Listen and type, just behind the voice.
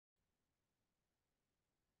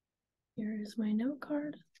Here is my note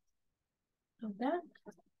card of that.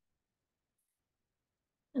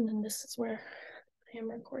 And then this is where I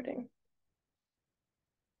am recording.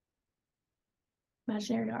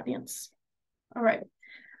 Imaginary audience. All right.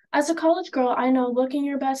 As a college girl, I know looking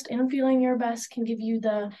your best and feeling your best can give you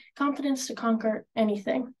the confidence to conquer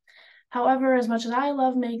anything. However, as much as I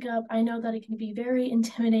love makeup, I know that it can be very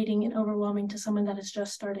intimidating and overwhelming to someone that is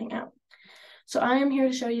just starting out. So I am here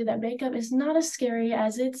to show you that makeup is not as scary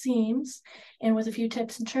as it seems, and with a few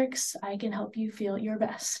tips and tricks, I can help you feel your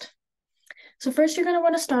best. So first, you're going to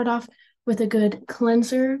want to start off with a good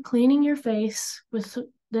cleanser, cleaning your face with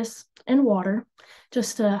this and water,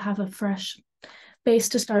 just to have a fresh base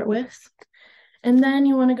to start with. And then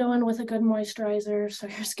you want to go in with a good moisturizer so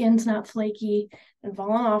your skin's not flaky and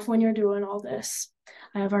falling off when you're doing all this.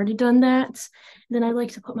 I have already done that. Then I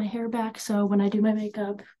like to put my hair back so when I do my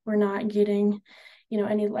makeup, we're not getting,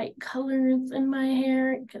 any light colors in my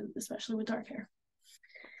hair, especially with dark hair.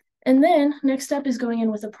 And then next step is going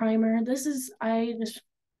in with a primer. I just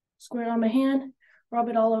squirt it on my hand, rub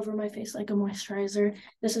it all over my face like a moisturizer.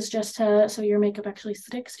 This is just so your makeup actually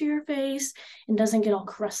sticks to your face and doesn't get all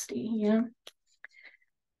crusty,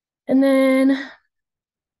 And then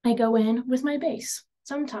I go in with my base.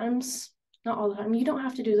 Sometimes, not all the time. You don't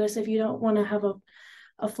have to do this if you don't want to have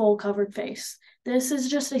a full covered face. This is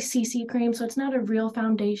just a CC cream, so it's not a real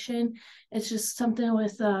foundation. It's just something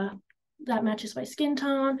with that matches my skin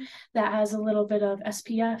tone, that has a little bit of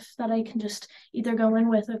SPF that I can just either go in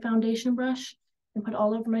with a foundation brush and put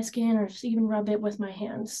all over my skin or just even rub it with my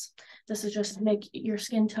hands. This is just to make your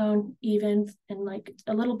skin tone even and like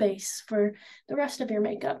a little base for the rest of your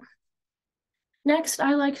makeup. Next,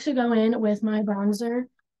 I like to go in with my bronzer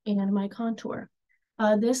and my contour.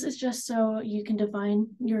 This is just so you can define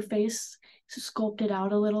your face, to sculpt it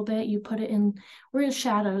out a little bit. You put it in where the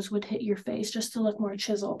shadows would hit your face just to look more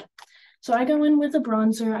chiseled. So I go in with a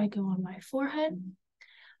bronzer, I go on my forehead,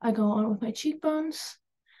 I go on with my cheekbones,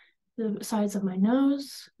 the sides of my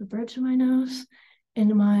nose, the bridge of my nose,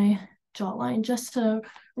 and my jawline, just to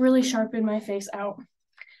really sharpen my face out.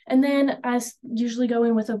 And then I usually go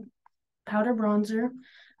in with a powder bronzer.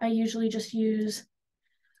 I usually just use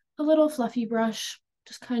a little fluffy brush,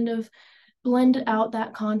 just kind of blend out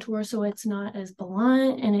that contour so it's not as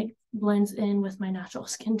blunt and it blends in with my natural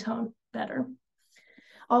skin tone better.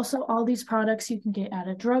 Also, all these products you can get at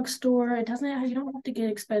a drugstore. You don't have to get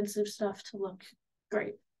expensive stuff to look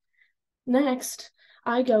great. Next,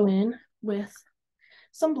 I go in with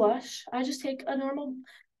some blush. I just take a normal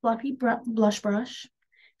fluffy blush brush,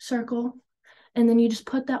 circle, and then you just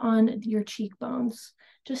put that on your cheekbones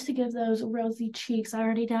just to give those rosy cheeks. I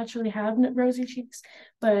already naturally have rosy cheeks,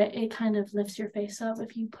 but it kind of lifts your face up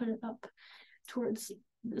if you put it up towards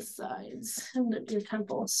the sides and your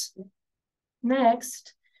temples.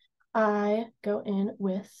 Next, I go in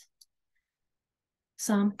with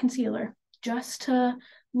some concealer just to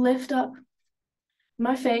lift up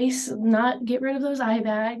my face, not get rid of those eye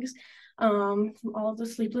bags from all of the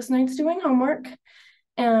sleepless nights doing homework.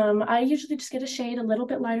 I usually just get a shade a little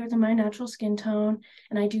bit lighter than my natural skin tone,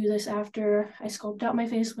 and I do this after I sculpt out my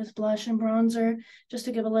face with blush and bronzer just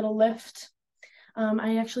to give a little lift.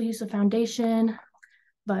 I actually use a foundation,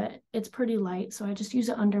 but it's pretty light, so I just use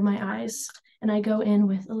it under my eyes, and I go in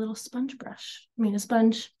with a little sponge, and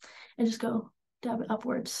just go dab it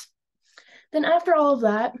upwards. Then after all of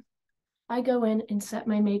that, I go in and set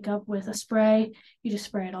my makeup with a spray. You just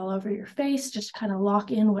spray it all over your face, just kind of lock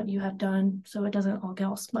in what you have done so it doesn't all get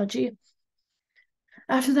all smudgy.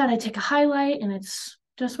 After that, I take a highlight, and it's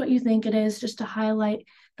just what you think it is, just to highlight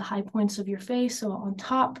the high points of your face. So on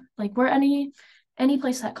top, like where any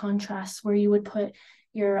place that contrasts, where you would put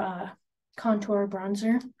your contour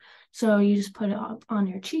bronzer. So you just put it up on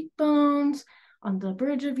your cheekbones, on the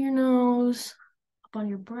bridge of your nose, up on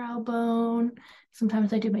your brow bone.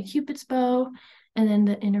 Sometimes I do my Cupid's bow, and then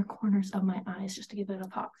the inner corners of my eyes just to give it a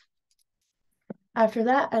pop. After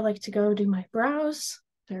that, I like to go do my brows.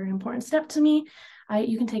 Very important step to me.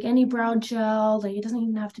 You can take any brow gel. Like, it doesn't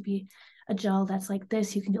even have to be a gel that's like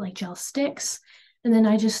this. You can do like gel sticks. And then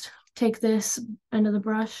I just take this end of the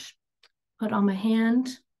brush, put on my hand,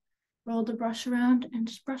 roll the brush around, and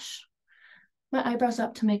just brush my eyebrows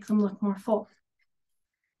up to make them look more full.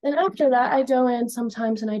 Then after that, I go in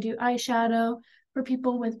sometimes and I do eyeshadow. For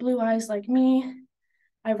people with blue eyes like me,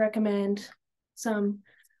 I recommend some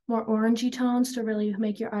more orangey tones to really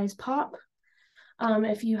make your eyes pop.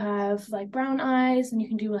 If you have like brown eyes, then you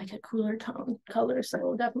can do like a cooler tone color, so it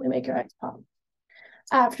will definitely make your eyes pop.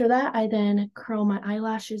 After that, I then curl my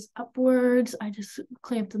eyelashes upwards. I just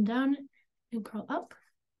clamp them down and curl up,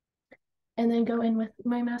 and then go in with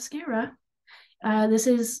my mascara. This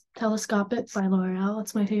is Telescopic by L'Oreal.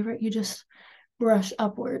 It's my favorite. You just brush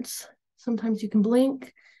upwards. Sometimes you can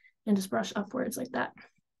blink and just brush upwards like that.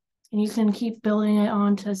 And you can keep building it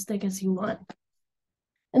on to as thick as you want.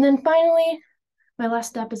 And then finally, my last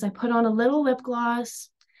step is I put on a little lip gloss,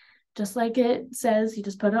 just like it says, you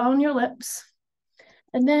just put it on your lips.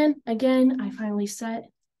 And then again, I finally set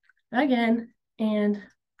again and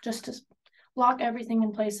just to lock everything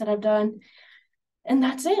in place that I've done. And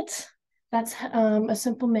that's it. That's a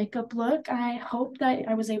simple makeup look. I hope that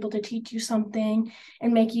I was able to teach you something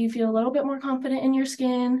and make you feel a little bit more confident in your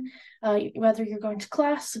skin. Whether you're going to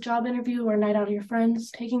class, a job interview, or a night out with your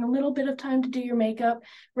friends, taking a little bit of time to do your makeup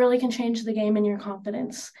really can change the game in your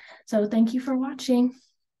confidence. So thank you for watching.